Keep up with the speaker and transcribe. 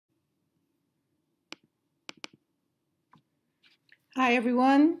Hi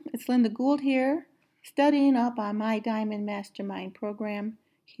everyone, it's Linda Gould here, studying up on my Diamond Mastermind program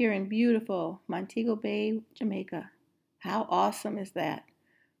here in beautiful Montego Bay, Jamaica. How awesome is that?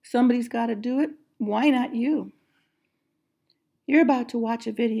 Somebody's got to do it. Why not you? You're about to watch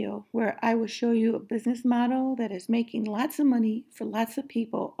a video where I will show you a business model that is making lots of money for lots of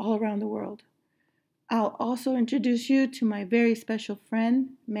people all around the world. I'll also introduce you to my very special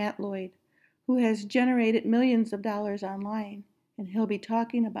friend, Matt Lloyd, who has generated millions of dollars online, and he'll be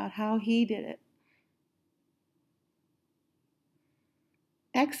talking about how he did it.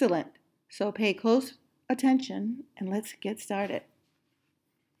 Excellent. So pay close attention and let's get started.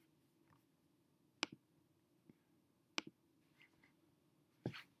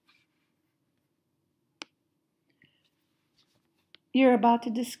 You're about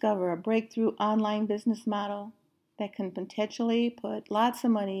to discover a breakthrough online business model that can potentially put lots of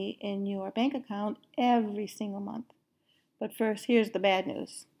money in your bank account every single month. But first, here's the bad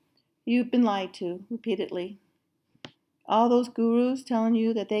news. You've been lied to repeatedly. All those gurus telling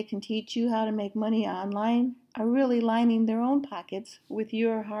you that they can teach you how to make money online are really lining their own pockets with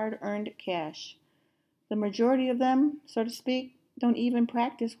your hard-earned cash. The majority of them, so to speak, don't even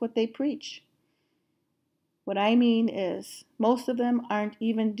practice what they preach. What I mean is, most of them aren't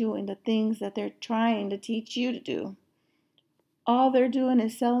even doing the things that they're trying to teach you to do. All they're doing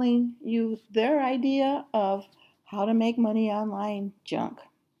is selling you their idea of how to make money online junk.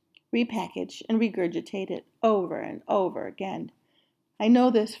 Repackage and regurgitate it over and over again. I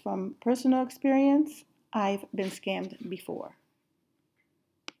know this from personal experience. I've been scammed before.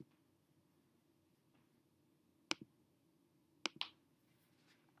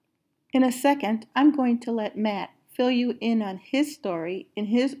 In a second, I'm going to let Matt fill you in on his story in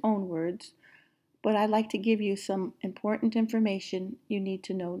his own words, but I'd like to give you some important information you need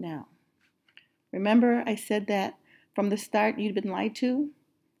to know now. Remember, I said that from the start you'd been lied to?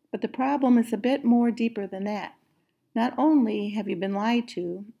 But the problem is a bit more deeper than that. Not only have you been lied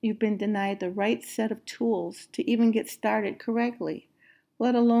to, you've been denied the right set of tools to even get started correctly,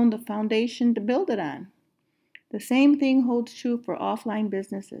 let alone the foundation to build it on. The same thing holds true for offline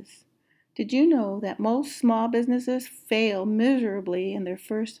businesses. Did you know that most small businesses fail miserably in their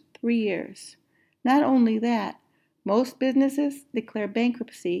first 3 years? Not only that, most businesses declare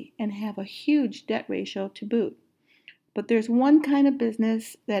bankruptcy and have a huge debt ratio to boot. But there's one kind of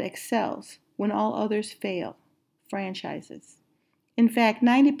business that excels when all others fail: franchises. In fact,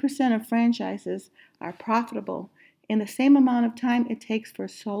 90% of franchises are profitable in the same amount of time it takes for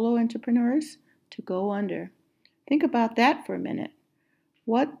solo entrepreneurs to go under. Think about that for a minute.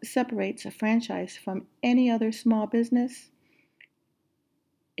 What separates a franchise from any other small business?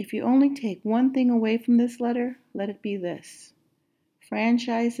 If you only take one thing away from this letter, let it be this: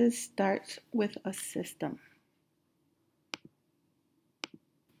 franchises starts with a system.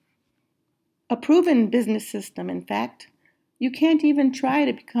 A proven business system, in fact. You can't even try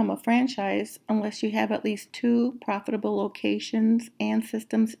to become a franchise unless you have at least 2 profitable locations and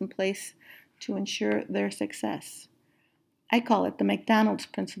systems in place to ensure their success. I call it the McDonald's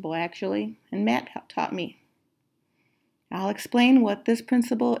principle, actually, and Matt taught me. I'll explain what this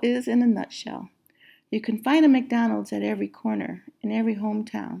principle is in a nutshell. You can find a McDonald's at every corner, in every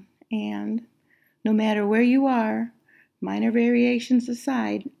hometown, and no matter where you are, minor variations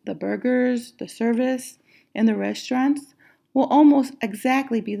aside, the burgers, the service, and the restaurants will almost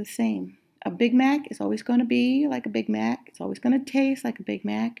exactly be the same. A Big Mac is always going to be like a Big Mac. It's always going to taste like a Big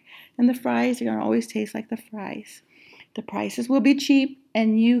Mac. And the fries are going to always taste like the fries. The prices will be cheap,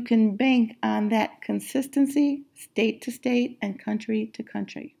 and you can bank on that consistency state to state and country to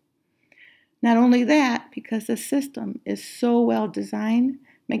country. Not only that, because the system is so well designed,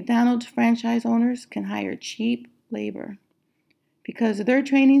 McDonald's franchise owners can hire cheap labor because their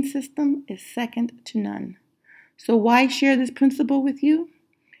training system is second to none. So why share this principle with you?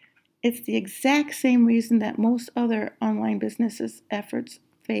 It's the exact same reason that most other online businesses' efforts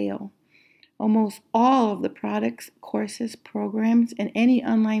fail. Almost all of the products, courses, programs, and any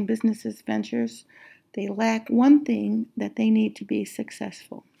online business's ventures, they lack one thing that they need to be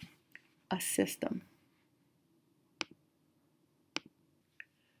successful: a system.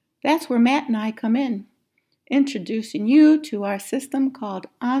 That's where Matt and I come in, introducing you to our system called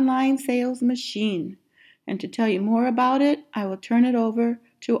MyOnlineSalesMachine. And to tell you more about it, I will turn it over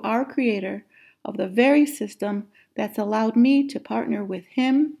to our creator of the very system that's allowed me to partner with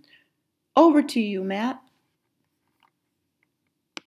him. Over to you, Matt.